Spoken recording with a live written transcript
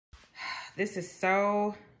This is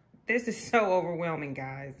so overwhelming,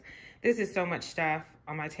 guys. This is so much stuff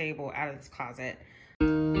on my table out of this closet.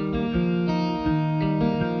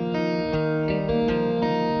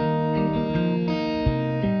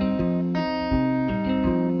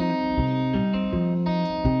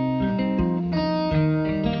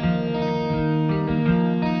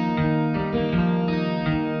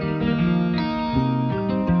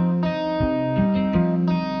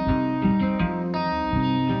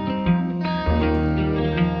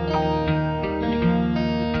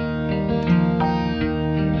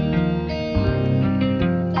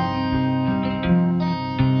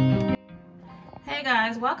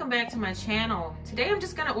 Welcome back to my channel. Today I'm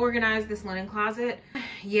just gonna organize this linen closet.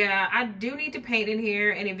 Yeah, I do need to paint in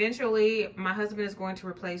here, and eventually my husband is going to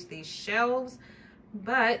replace these shelves,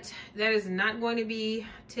 but that is not going to be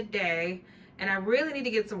today. And I really need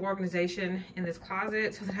to get some organization in this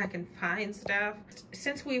closet so that I can find stuff.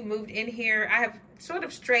 Since we've moved in here, I have sort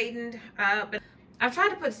of straightened up. I've tried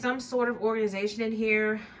to put some sort of organization in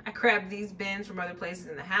here. I grabbed these bins from other places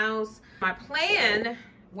in the house. My plan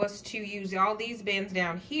was to use all these bins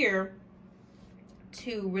down here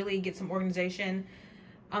to really get some organization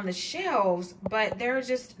on the shelves, but they're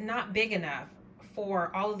just not big enough for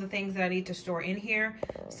all of the things that I need to store in here.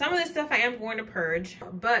 Some of this stuff I am going to purge,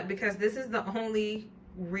 but because this is the only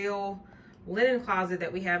real linen closet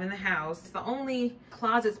that we have in the house, it's the only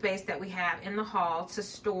closet space that we have in the hall to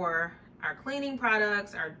store our cleaning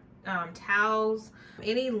products, our towels,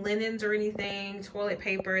 any linens or anything, toilet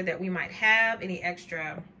paper that we might have, any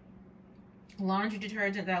extra laundry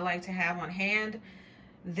detergent that I like to have on hand.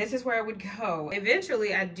 This is where I would go.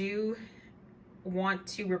 Eventually, I do want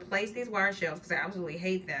to replace these wire shelves because I absolutely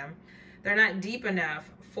hate them. They're not deep enough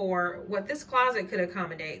for what this closet could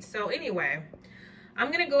accommodate. So anyway,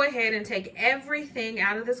 I'm gonna go ahead and take everything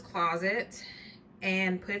out of this closet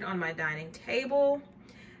and put it on my dining table,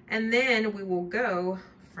 and then we will go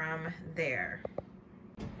from there.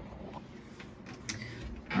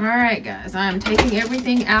 All right, guys, I'm taking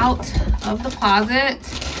everything out of the closet.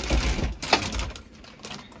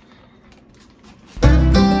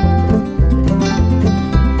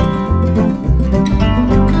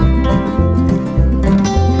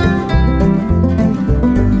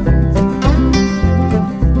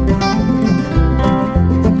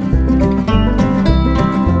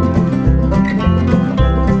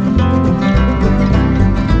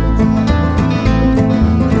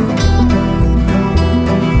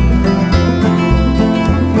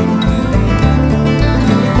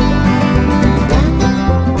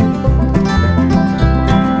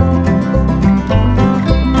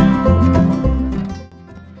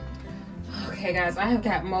 I have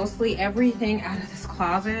got mostly everything out of this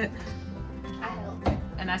closet.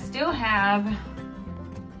 And I still have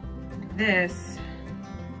this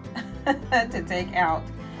to take out.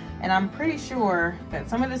 And I'm pretty sure that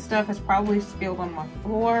some of this stuff is probably spilled on my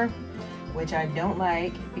floor, which I don't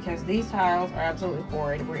like because these tiles are absolutely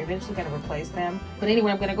horrid. We're eventually going to replace them. But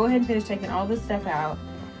anyway, I'm going to go ahead and finish taking all this stuff out.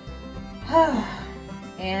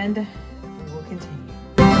 And we will continue.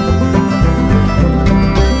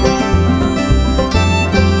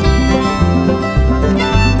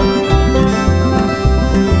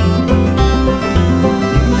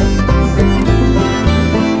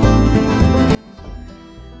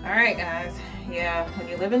 When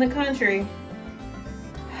you live in the country,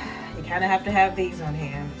 you kind of have to have these on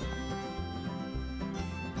hand.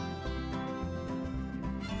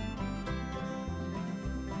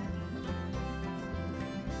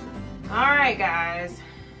 All right, guys,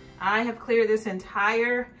 I have cleared this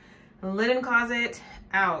entire linen closet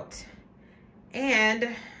out,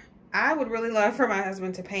 and I would really love for my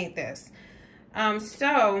husband to paint this.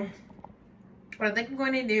 So what I think I'm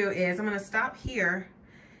going to do is I'm going to stop here,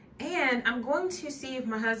 and I'm going to see if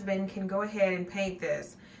my husband can go ahead and paint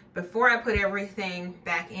this before I put everything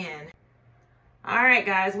back in. All right,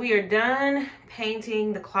 guys, we are done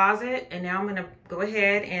painting the closet, and now I'm gonna go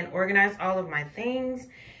ahead and organize all of my things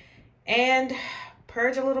and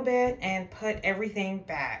purge a little bit and put everything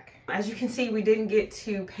back. As you can see, we didn't get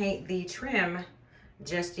to paint the trim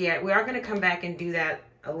just yet. We are gonna come back and do that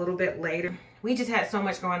a little bit later. We just had so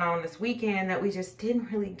much going on this weekend that we just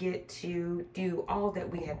didn't really get to do all that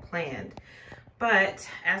we had planned. But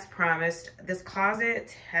as promised, this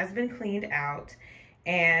closet has been cleaned out,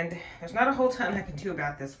 and there's not a whole ton I can do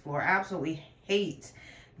about this floor. I absolutely hate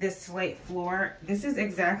this slate floor. This is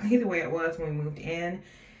exactly the way it was when we moved in,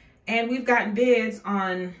 and we've gotten bids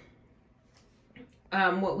on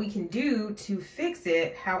what we can do to fix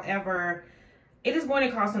it. However, it is going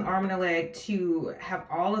to cost an arm and a leg to have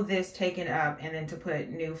all of this taken up and then to put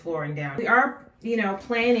new flooring down. We are, you know,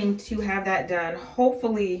 planning to have that done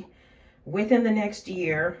hopefully within the next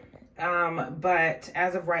year. But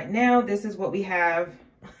as of right now, this is what we have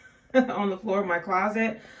on the floor of my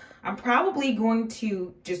closet. I'm probably going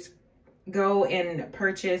to just go and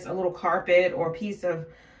purchase a little carpet or a piece of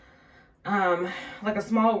like a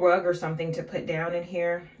small rug or something to put down in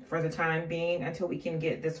here for the time being until we can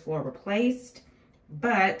get this floor replaced.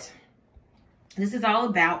 But this is all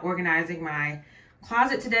about organizing my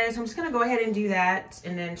closet today. So I'm just gonna go ahead and do that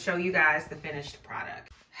and then show you guys the finished product.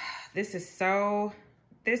 This is so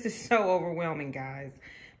overwhelming, guys.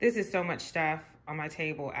 This is so much stuff on my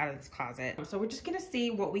table out of this closet. So we're just gonna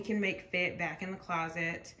see what we can make fit back in the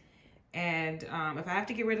closet. And if I have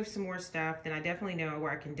to get rid of some more stuff, then I definitely know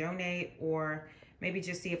where I can donate or maybe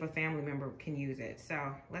just see if a family member can use it.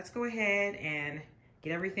 So let's go ahead and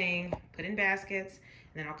get everything put in baskets,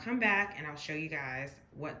 and then I'll come back and I'll show you guys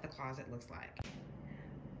what the closet looks like.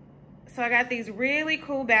 So I got these really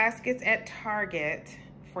cool baskets at Target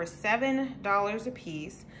for $7 a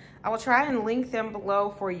piece. I will try and link them below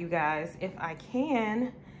for you guys if I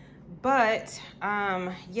can. But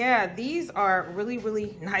yeah, these are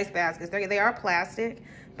really nice baskets. They are plastic,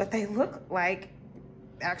 but they look like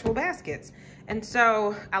actual baskets. And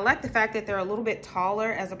so I like the fact that they're a little bit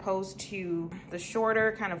taller as opposed to the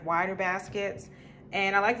shorter, kind of wider baskets.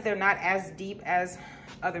 And I like that they're not as deep as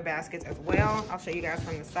other baskets as well. I'll show you guys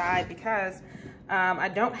from the side because I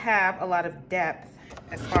don't have a lot of depth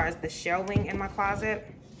as far as the shelving in my closet.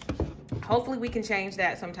 Hopefully we can change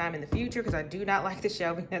that sometime in the future because I do not like the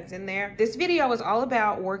shelving that's in there. This video is all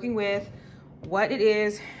about working with what it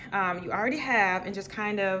is you already have and just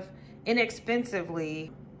kind of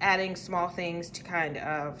inexpensively adding small things to kind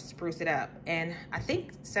of spruce it up. And I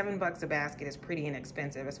think $7 a basket is pretty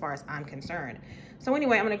inexpensive as far as I'm concerned. So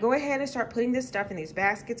anyway, I'm gonna go ahead and start putting this stuff in these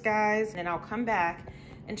baskets, guys, and I'll come back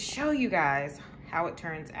and show you guys how it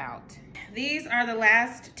turns out. These are the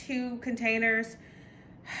last 2 containers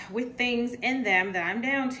with things in them that I'm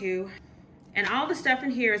down to. And all the stuff in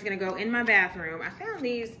here is gonna go in my bathroom. I found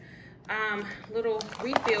these little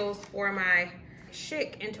refills for my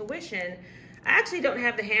Chic Intuition. I actually don't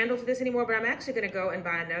have the handle for this anymore, but I'm actually gonna go and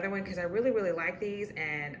buy another one because I really like these,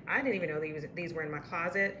 and I didn't even know these were in my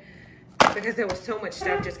closet because there was so much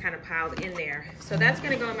stuff just kind of piled in there. So that's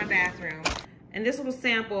gonna go in my bathroom. And this little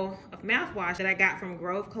sample of mouthwash that I got from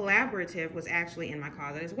Grove Collaborative was actually in my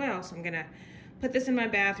closet as well. So I'm gonna put this in my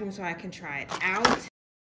bathroom so I can try it out.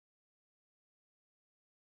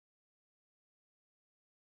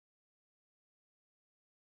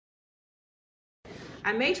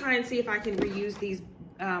 I may try and see if I can reuse these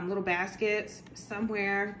little baskets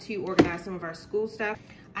somewhere to organize some of our school stuff.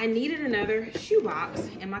 I needed another shoebox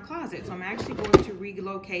in my closet, so I'm actually going to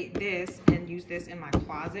relocate this and use this in my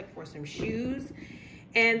closet for some shoes.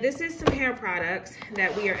 And this is some hair products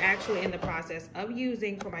that we are actually in the process of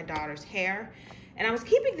using for my daughter's hair. And I was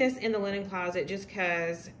keeping this in the linen closet just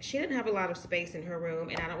because she didn't have a lot of space in her room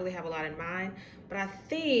and I don't really have a lot in mine. But I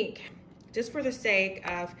think just for the sake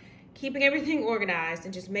of keeping everything organized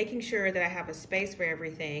and just making sure that I have a space for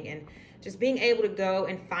everything and just being able to go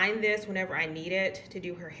and find this whenever I need it to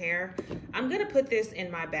do her hair, I'm gonna put this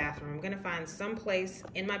in my bathroom. I'm gonna find some place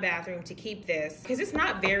in my bathroom to keep this because it's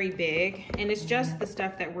not very big and it's just the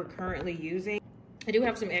stuff that we're currently using. I do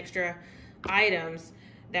have some extra items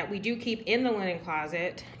that we do keep in the linen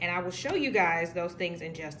closet, and I will show you guys those things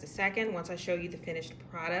in just a second once I show you the finished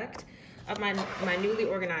product of my newly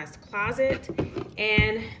organized closet.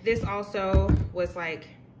 And this also was like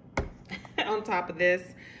on top of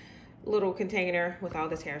this little container with all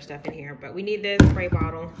this hair stuff in here, but we need this spray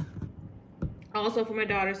bottle also for my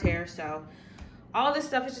daughter's hair. So all this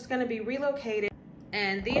stuff is just going to be relocated.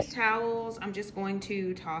 And these towels I'm just going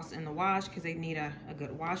to toss in the wash because they need a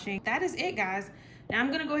good washing. That is it, guys. Now I'm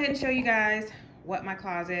going to go ahead and show you guys what my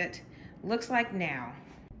closet looks like now.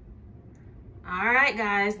 All right,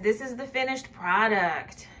 guys, this is the finished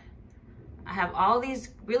product. I have all these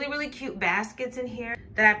really cute baskets in here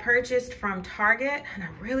that I purchased from Target, and I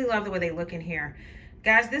really love the way they look in here.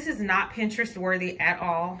 Guys, this is not Pinterest worthy at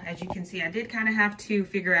all. As you can see, I did kind of have to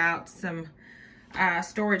figure out some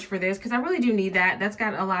storage for this because I really do need that. That's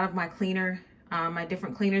got a lot of my cleaner, my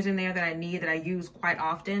different cleaners in there that I need, that I use quite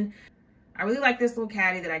often. I really like this little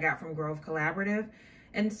caddy that I got from Grove Collaborative.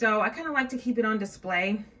 And so I kind of like to keep it on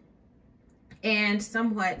display and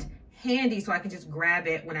somewhat handy so I can just grab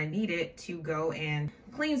it when I need it to go and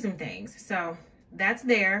clean some things. So that's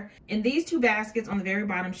there. In these 2 baskets on the very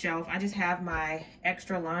bottom shelf, I just have my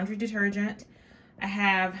extra laundry detergent. I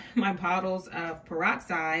have my bottles of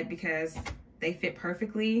peroxide because They fit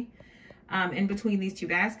perfectly in between these two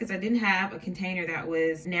baskets. I didn't have a container that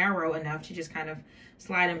was narrow enough to just kind of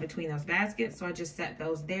slide in between those baskets, so I just set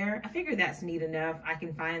those there. I figured that's neat enough. I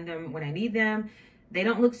can find them when I need them. They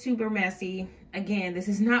don't look super messy. Again, this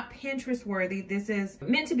is not Pinterest worthy. This is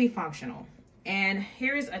meant to be functional. And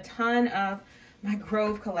here's a ton of my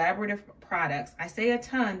Grove collaborative products. I say a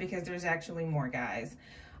ton because there's actually more, guys.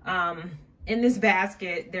 In this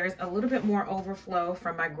basket, there's a little bit more overflow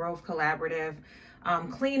from my Grove collaborative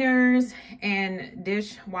cleaners and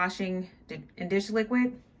dishwashing and dish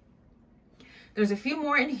liquid. There's a few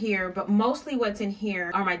more in here, but mostly what's in here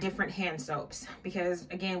are my different hand soaps, because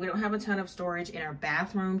again, we don't have a ton of storage in our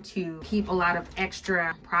bathroom to keep a lot of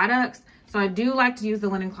extra products. So I do like to use the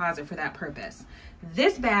linen closet for that purpose.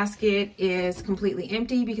 This basket is completely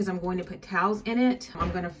empty because I'm going to put towels in it.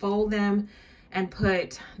 I'm going to fold them and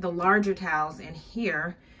put the larger towels in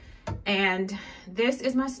here. And this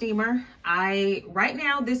is my steamer. Right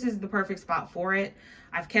now, this is the perfect spot for it.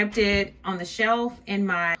 I've kept it on the shelf in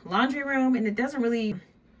my laundry room, and it doesn't really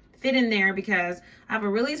fit in there because I have a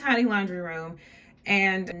really tiny laundry room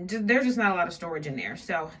and there's just not a lot of storage in there.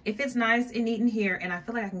 So it fits nice and neat in here, and I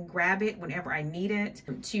feel like I can grab it whenever I need it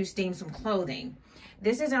to steam some clothing.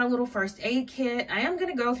 This is our little first aid kit. I am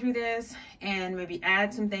gonna go through this and maybe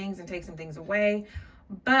add some things and take some things away.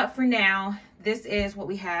 But for now, this is what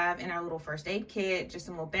we have in our little first aid kit. Just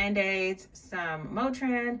some little Band-Aids, some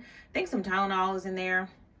Motrin, I think some Tylenol is in there,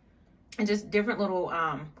 and just different little,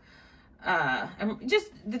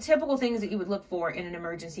 just the typical things that you would look for in an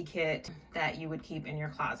emergency kit that you would keep in your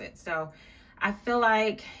closet. So I feel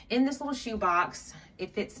like in this little shoebox,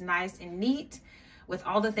 it fits nice and neat with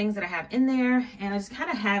all the things that I have in there. And I just kind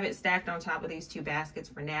of have it stacked on top of these two baskets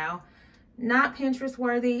for now. Not Pinterest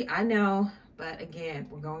worthy, I know. But again,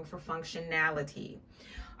 we're going for functionality.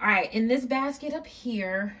 All right, in this basket up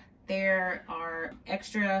here, there are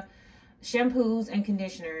extra shampoos and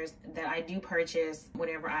conditioners that I do purchase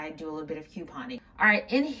whenever I do a little bit of couponing. All right,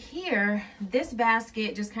 in here, this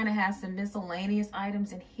basket just kind of has some miscellaneous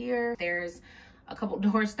items in here. There's a couple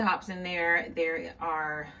door stops in there. There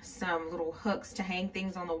are some little hooks to hang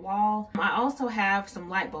things on the wall. I also have some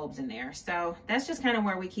light bulbs in there. So that's just kind of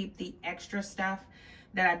where we keep the extra stuff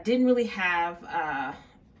that I didn't really have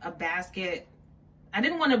a basket. I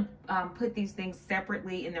didn't want to put these things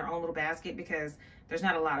separately in their own little basket because there's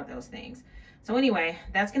not a lot of those things. So anyway,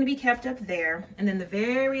 that's going to be kept up there. And then the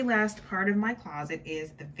very last part of my closet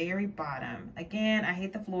is the very bottom. Again, I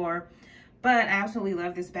hate the floor, but I absolutely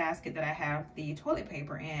love this basket that I have the toilet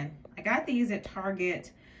paper in. I got these at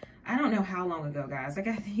Target. I don't know how long ago, guys. I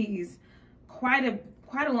got these quite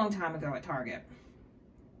a long time ago at Target,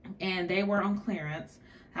 and they were on clearance.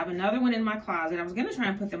 I have another one in my closet. I was gonna try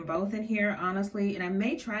and put them both in here, honestly, and I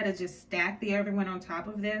may try to just stack the other one on top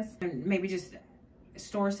of this and maybe just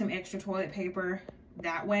store some extra toilet paper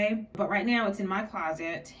that way. But right now it's in my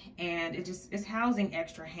closet, and it's housing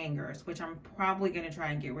extra hangers, which I'm probably gonna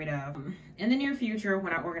try and get rid of in the near future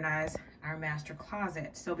when I organize our master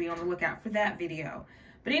closet. So be on the lookout for that video.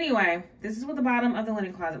 But anyway, this is what the bottom of the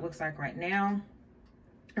linen closet looks like right now.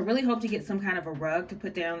 I really hope to get some kind of a rug to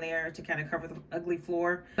put down there to kind of cover the ugly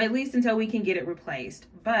floor, at least until we can get it replaced.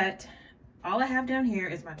 But all I have down here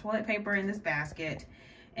is my toilet paper in this basket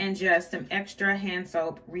and just some extra hand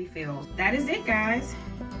soap refills. That is it, guys.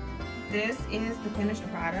 This is the finished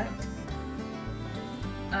product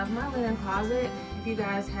of my linen closet. If you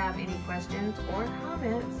guys have any questions or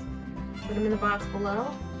comments, put them in the box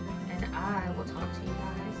below, and I will talk to you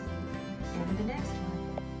guys in the next one.